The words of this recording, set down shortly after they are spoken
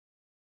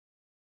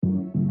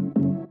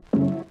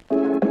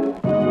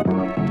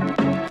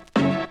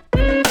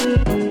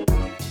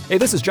Hey,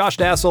 this is Josh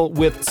Dassel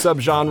with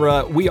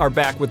Subgenre. We are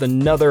back with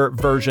another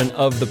version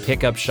of The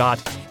Pickup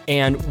Shot,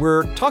 and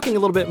we're talking a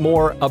little bit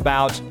more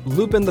about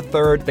Lupin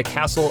III, The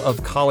Castle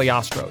of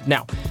Cagliostro.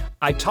 Now,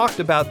 I talked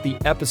about the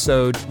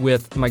episode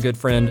with my good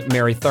friend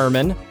Mary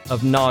Thurman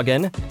of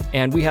Noggin,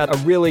 and we had a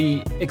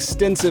really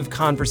extensive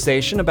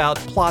conversation about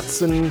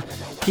plots and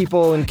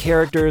people and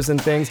characters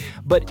and things.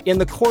 But in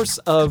the course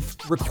of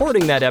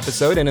recording that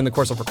episode, and in the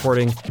course of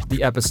recording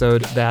the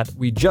episode that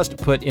we just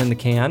put in the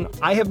can,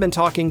 I have been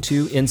talking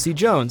to NC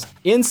Jones.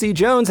 NC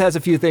Jones has a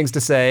few things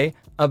to say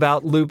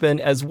about Lupin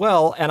as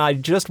well, and I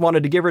just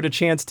wanted to give her a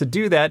chance to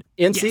do that.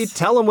 NC, yes.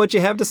 Tell him what you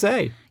have to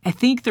say. I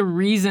think the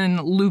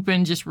reason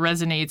Lupin just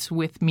resonates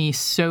with me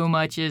so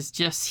much is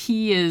just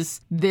he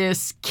is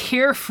this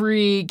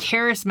carefree,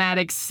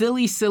 charismatic,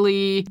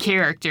 silly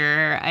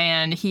character,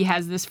 and he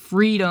has this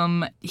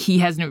freedom. He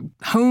has no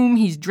home.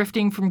 He's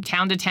drifting from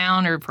town to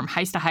town or from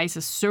heist to heist.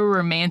 Is so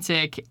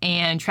romantic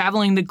and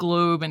traveling the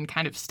globe and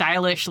kind of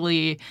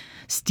stylishly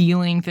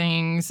stealing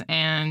things,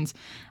 and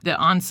the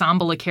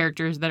ensemble of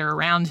characters that are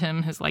around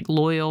him, his like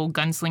loyal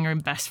gunslinger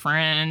and best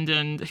friend,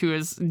 and who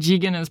is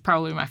Jigen is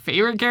probably my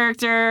favorite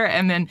character,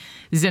 and then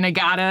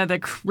Zenigata, the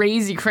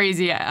crazy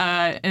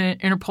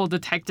Interpol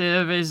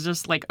detective, is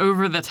just like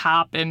over the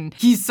top, and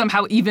he's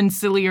somehow even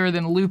sillier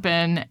than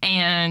Lupin,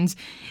 and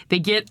they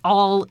get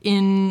all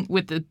in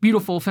with the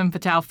beautiful femme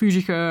fatale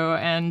Fujiko,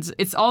 and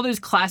it's all those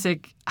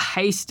classic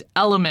heist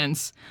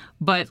elements,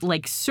 but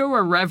like so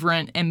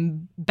irreverent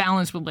and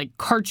balanced with like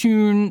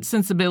cartoon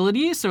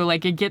sensibility. So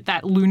like I get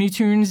that Looney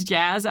Tunes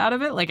jazz out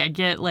of it. Like I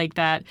get like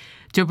that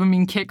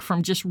dopamine kick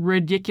from just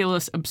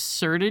ridiculous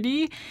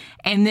absurdity,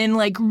 and then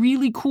like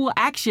really cool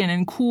action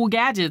and cool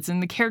gadgets,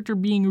 and the character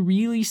being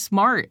really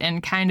smart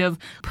and kind of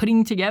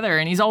putting together.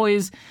 And he's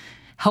always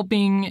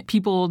helping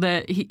people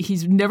that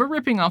he's never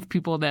ripping off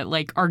people that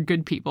like are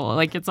good people.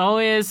 Like it's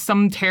always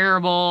some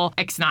terrible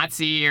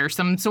ex-Nazi or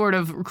some sort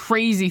of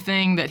crazy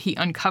thing that he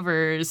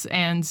uncovers,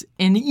 and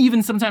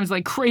even sometimes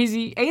like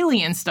crazy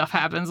alien stuff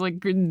happens. Like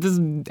does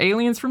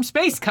aliens from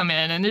space come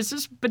in, and it's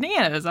just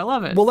bananas. I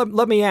love it. Well,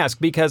 let me ask,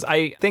 because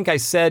I think I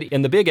said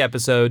in the big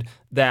episode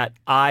that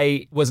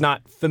I was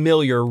not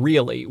familiar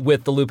really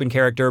with the Lupin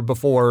character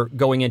before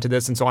going into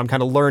this, and so I'm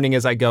kind of learning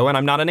as I go, and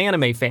I'm not an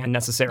anime fan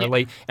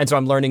necessarily, and so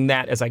I'm learning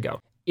that as I go.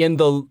 In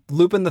the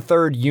Lupin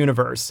III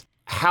universe,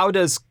 how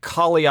does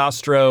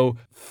Cagliostro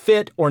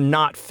fit or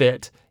not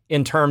fit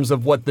in terms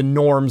of what the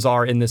norms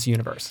are in this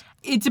universe?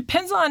 It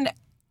depends on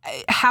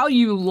how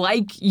you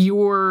like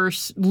your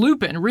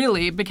Lupin,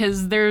 really,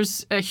 because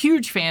there's a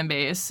huge fan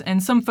base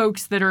and some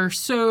folks that are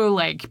so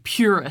like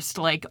purist,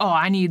 like, oh,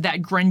 I need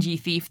that grungy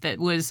thief that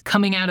was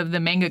coming out of the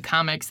manga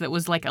comics that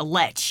was like a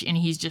lech, and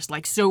he's just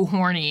like so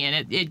horny,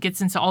 and it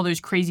gets into all those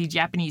crazy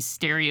Japanese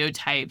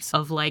stereotypes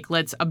of like,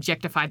 let's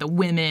objectify the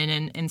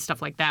women and stuff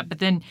like that. But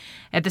then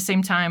at the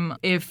same time,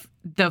 if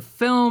the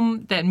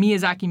film that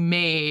Miyazaki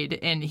made,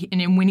 and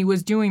when he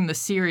was doing the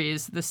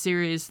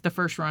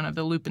first run of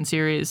the Lupin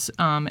series,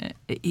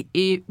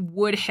 it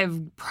would have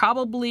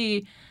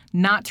probably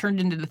not turned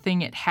into the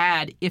thing it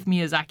had if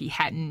Miyazaki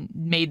hadn't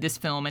made this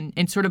film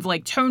and sort of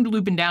like toned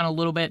Lupin down a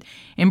little bit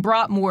and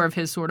brought more of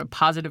his sort of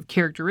positive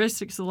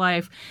characteristics to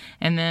life.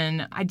 And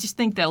then I just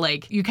think that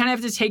like you kind of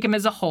have to take him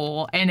as a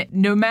whole, and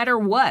no matter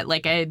what,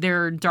 like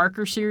their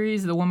darker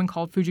series, The Woman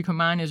Called Fujiko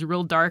Mine, is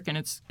real dark, and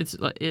it's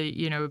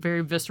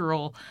very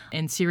visceral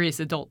and serious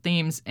adult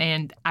themes,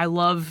 and I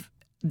love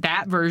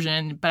that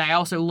version, but I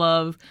also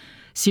love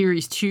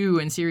Series 2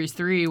 and Series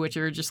 3, which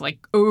are just like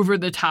over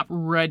the top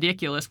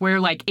ridiculous, where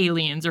like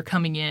aliens are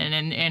coming in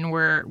and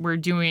we're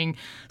doing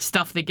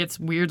stuff that gets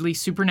weirdly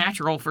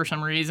supernatural for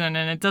some reason,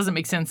 and it doesn't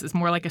make sense. It's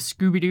more like a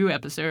Scooby-Doo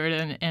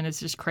episode, and it's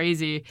just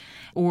crazy.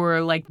 Or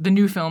like the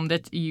new film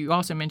that you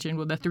also mentioned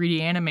with the 3D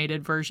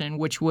animated version,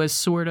 which was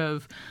sort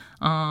of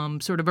a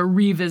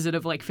revisit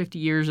of like 50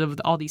 years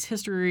of all these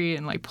history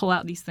and like pull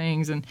out these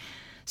things. And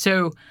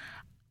so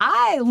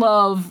I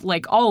love,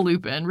 like, all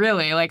Lupin,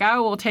 really. Like, I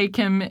will take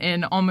him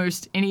in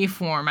almost any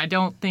form. I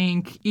don't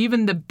think,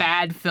 even the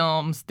bad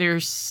films,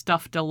 there's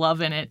stuff to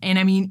love in it. And,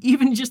 I mean,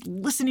 even just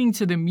listening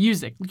to the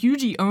music.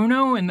 Yuji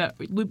Ono and the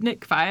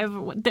Lupnik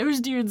 5, those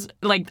dudes,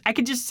 like, I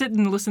could just sit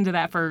and listen to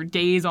that for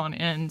days on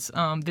end.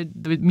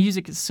 The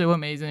music is so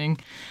amazing.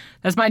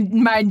 That's my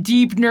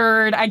deep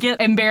nerd. I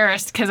get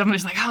embarrassed because I'm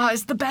just like, oh,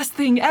 it's the best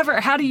thing ever.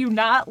 How do you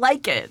not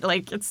like it?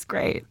 Like, it's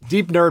great.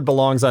 Deep nerd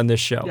belongs on this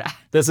show. Yeah.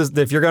 This is,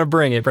 if you're going to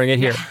bring it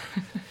here.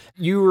 Yeah.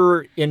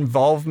 Your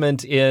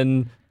involvement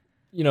in,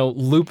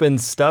 Lupin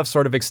stuff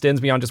sort of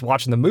extends beyond just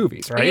watching the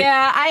movies, right?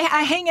 Yeah,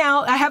 I hang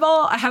out. I have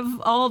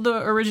all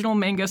the original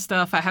manga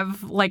stuff. I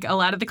have like a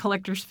lot of the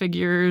collector's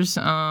figures.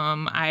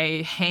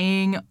 I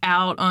hang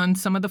out on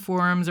some of the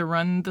forums. I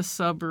run the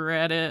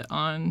subreddit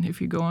if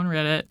you go on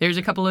Reddit. There's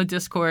a couple of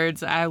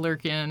Discords I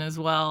lurk in as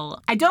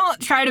well. I don't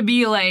try to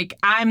be like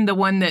I'm the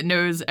one that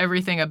knows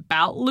everything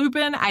about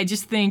Lupin. I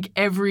just think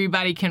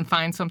everybody can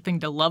find something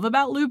to love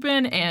about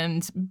Lupin,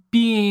 and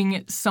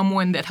being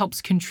someone that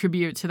helps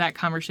contribute to that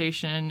conversation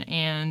information.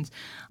 And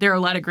there are a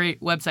lot of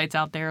great websites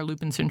out there,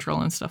 Lupin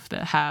Central and stuff,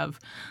 that have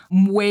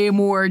way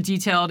more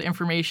detailed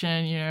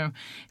information. You know,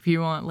 if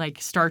you want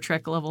like Star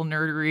Trek level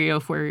nerdery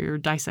of where you're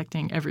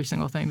dissecting every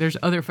single thing, there's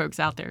other folks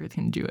out there that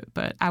can do it.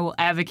 But I will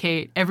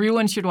advocate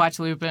everyone should watch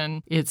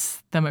Lupin.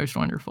 It's the most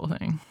wonderful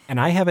thing. And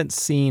I haven't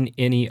seen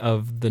any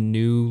of the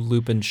new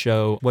Lupin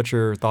show. What's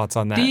your thoughts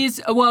on that?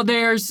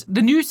 There's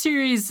the new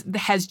series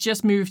has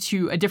just moved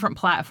to a different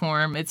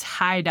platform. It's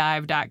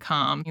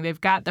highdive.com.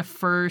 They've got the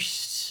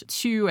first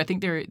two. I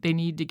think they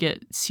need to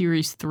get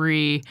series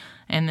 3,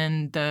 and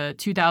then the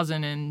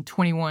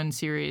 2021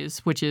 series,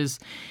 which is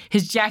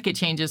his jacket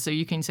changes. So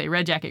you can say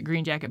red jacket,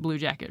 green jacket, blue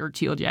jacket, or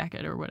teal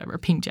jacket, or whatever,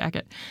 pink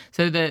jacket.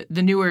 So the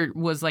newer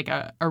was like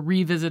a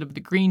revisit of the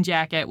green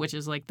jacket, which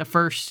is like the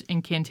first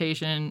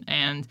incantation,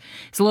 and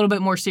it's a little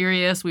bit more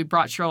serious. We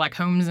brought Sherlock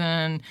Holmes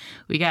in.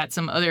 We got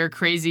some other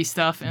crazy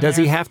stuff in Does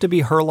there. he have to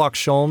be Sherlock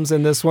Holmes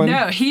in this one?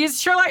 No,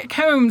 he's Sherlock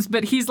Holmes,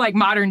 but he's like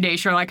modern day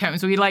Sherlock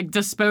Holmes. We like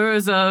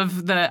dispose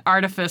of the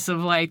artifice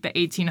of like the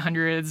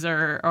 1800s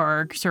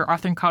or Sir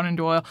Arthur Conan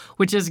Doyle,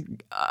 which is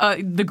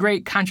the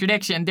great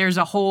contradiction. There's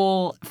a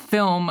whole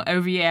film,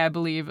 OVA, I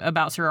believe,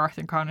 about Sir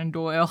Arthur Conan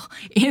Doyle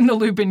in the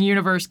Lupin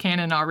universe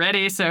canon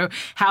already. So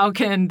how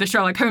can the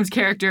Sherlock Holmes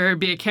character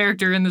be a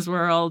character in this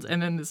world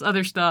and then this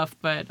other stuff?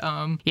 But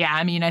yeah,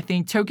 I mean, I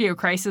think Tokyo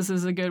Crisis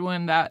is a good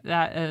one.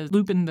 That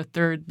Lupin the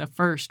Third, the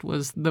first,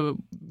 was the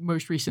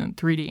most recent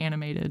 3D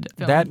animated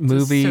film. That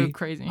movie, so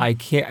crazy. I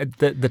can't.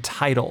 The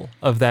title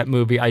of that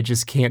movie, I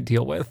just can't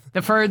deal with.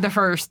 The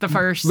first.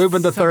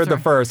 Lupin the Third, the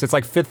first. It's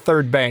like Fifth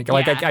Third Bank.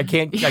 Like Yeah. I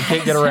can't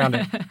get around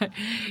it.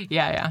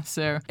 Yeah.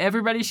 So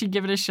everybody should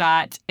give it a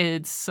shot.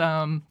 It's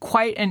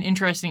quite an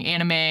interesting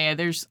anime.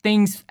 There's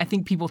things I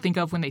think people think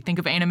of when they think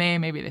of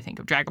anime. Maybe they think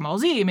of Dragon Ball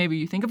Z. Maybe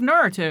you think of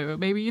Naruto.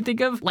 Maybe you think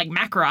of like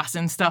Macross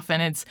and stuff.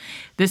 And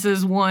this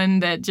is one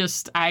that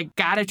just I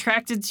got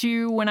attracted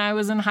to when I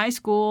was in high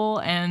school,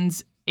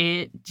 and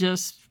it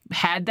just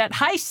had that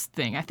heist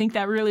thing. I think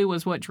that really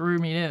was what drew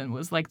me in,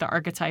 was like the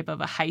archetype of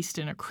a heist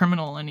and a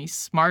criminal, and he's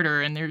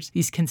smarter, and there's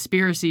these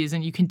conspiracies,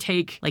 and you can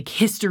take like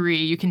history,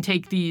 you can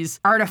take these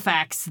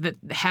artifacts that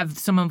have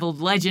some of the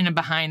legend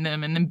behind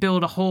them and then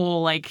build a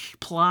whole like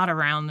plot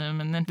around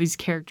them, and then these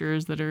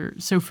characters that are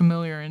so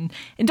familiar and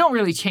don't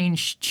really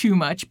change too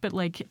much, but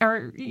like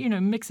are, you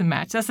know, mix and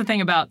match. That's the thing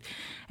about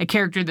a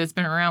character that's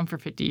been around for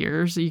 50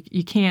 years.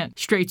 You can't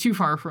stray too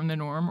far from the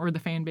norm or the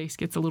fan base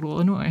gets a little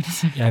annoyed.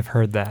 Yeah, I've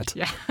heard that.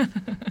 Yeah.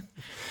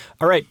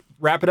 All right,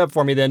 wrap it up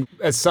for me then.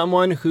 As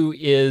someone who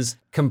is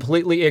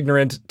completely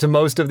ignorant to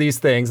most of these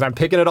things, I'm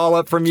picking it all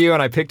up from you,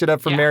 and I picked it up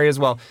from Mary as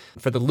well.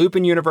 For the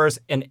Lupin universe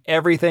and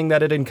everything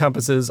that it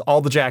encompasses, all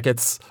the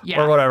jackets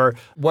or whatever,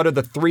 what are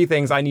the 3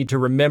 things I need to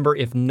remember,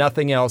 if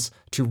nothing else,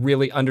 to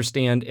really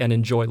understand and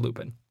enjoy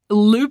Lupin?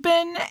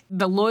 Lupin,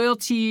 the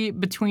loyalty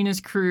between his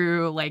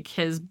crew, like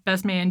his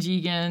best man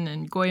Jigen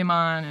and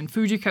Goemon and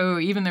Fujiko,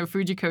 even though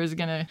Fujiko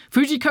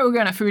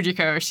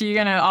gonna she's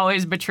gonna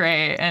always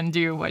betray and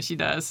do what she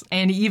does.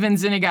 And even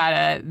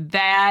Zenigata,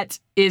 that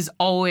is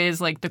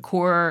always like the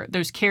core.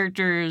 Those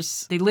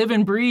characters, they live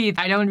and breathe.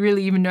 I don't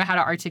really even know how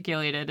to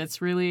articulate it.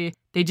 It's really,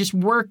 they just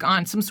work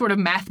on some sort of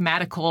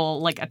mathematical,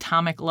 like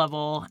atomic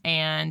level,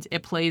 and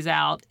it plays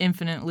out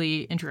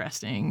infinitely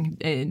interesting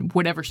in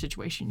whatever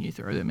situation you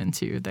throw them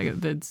into.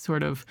 The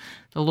sort of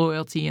the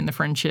loyalty and the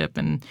friendship,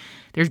 and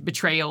there's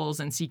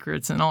betrayals and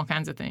secrets and all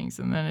kinds of things,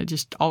 and then it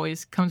just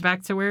always comes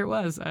back to where it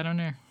was. I don't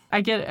know. I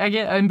get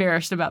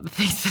embarrassed about the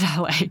things that I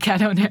like. I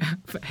don't know,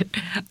 but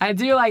I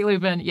do like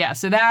Lupin. Yeah,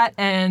 so that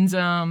and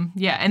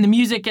and the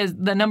music is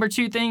the number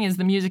 2 thing. Is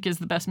the music is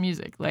the best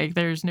music. Like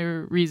there's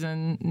no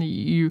reason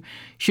you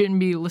shouldn't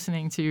be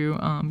listening to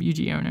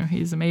Yuji Ono.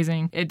 He's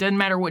amazing. It doesn't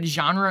matter what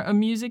genre of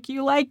music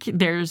you like.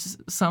 There's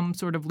some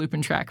sort of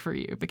Lupin track for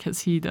you because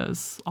he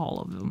does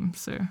all of them.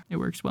 So it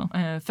works well.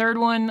 Third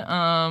one,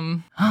 oh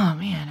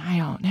man, I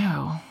don't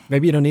know.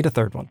 Maybe you don't need a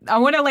third one. I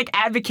want to like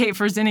advocate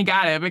for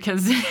Zenigata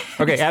because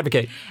Okay,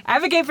 advocate.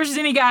 Advocate for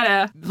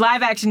Zenigata.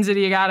 Live action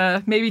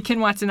Zenigata. Maybe Ken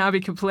Watanabe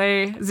could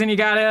play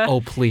Zenigata.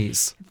 Oh,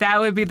 please. That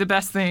would be the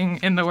best thing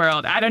in the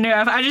world. I don't know.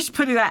 If I just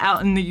put that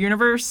out in the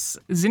universe,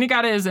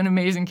 Zenigata is an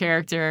amazing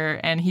character,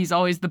 and he's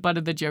always the butt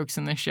of the jokes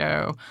in the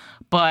show.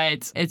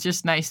 But it's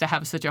just nice to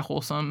have such a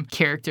wholesome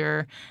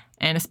character.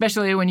 And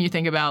especially when you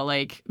think about,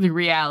 like, the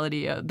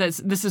reality of this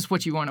is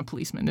what you want a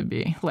policeman to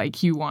be.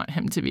 Like, you want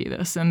him to be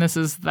this. And this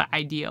is the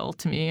ideal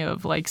to me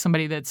of, like,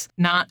 somebody that's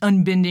not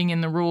unbending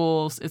in the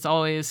rules. It's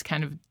always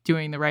kind of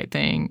doing the right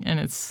thing. And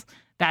it's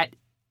that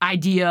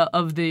idea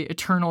of the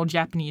eternal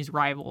Japanese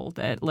rival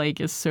that,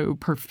 like, is so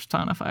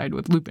personified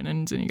with Lupin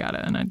and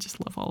Zenigata. And I just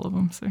love all of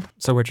them.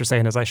 So what you're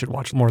saying is I should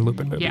watch more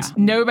Lupin movies. Yeah.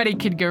 Nobody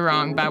could go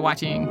wrong by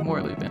watching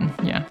more Lupin.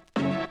 Yeah.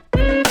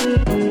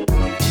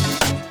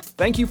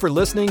 Thank you for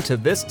listening to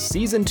this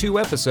Season 2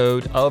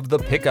 episode of The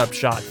Pickup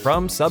Shot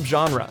from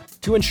Subgenre.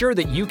 To ensure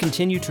that you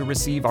continue to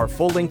receive our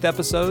full-length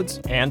episodes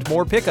and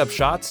more pickup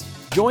shots,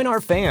 join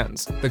our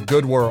fans, The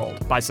Good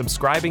World, by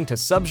subscribing to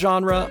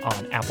Subgenre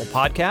on Apple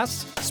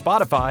Podcasts,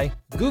 Spotify,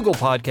 Google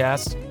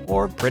Podcasts,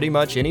 or pretty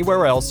much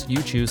anywhere else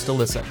you choose to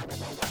listen.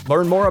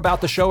 Learn more about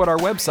the show at our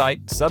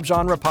website,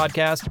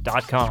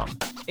 subgenrepodcast.com,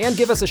 and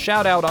give us a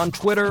shout out on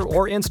Twitter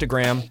or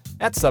Instagram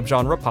at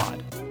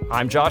SubgenrePod.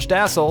 I'm Josh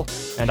Dassel,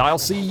 and I'll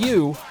see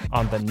you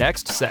on the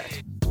next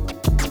set.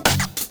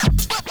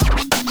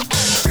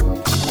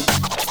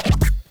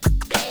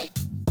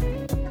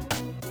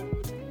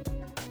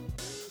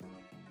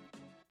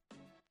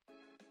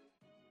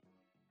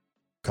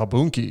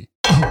 Kabunki.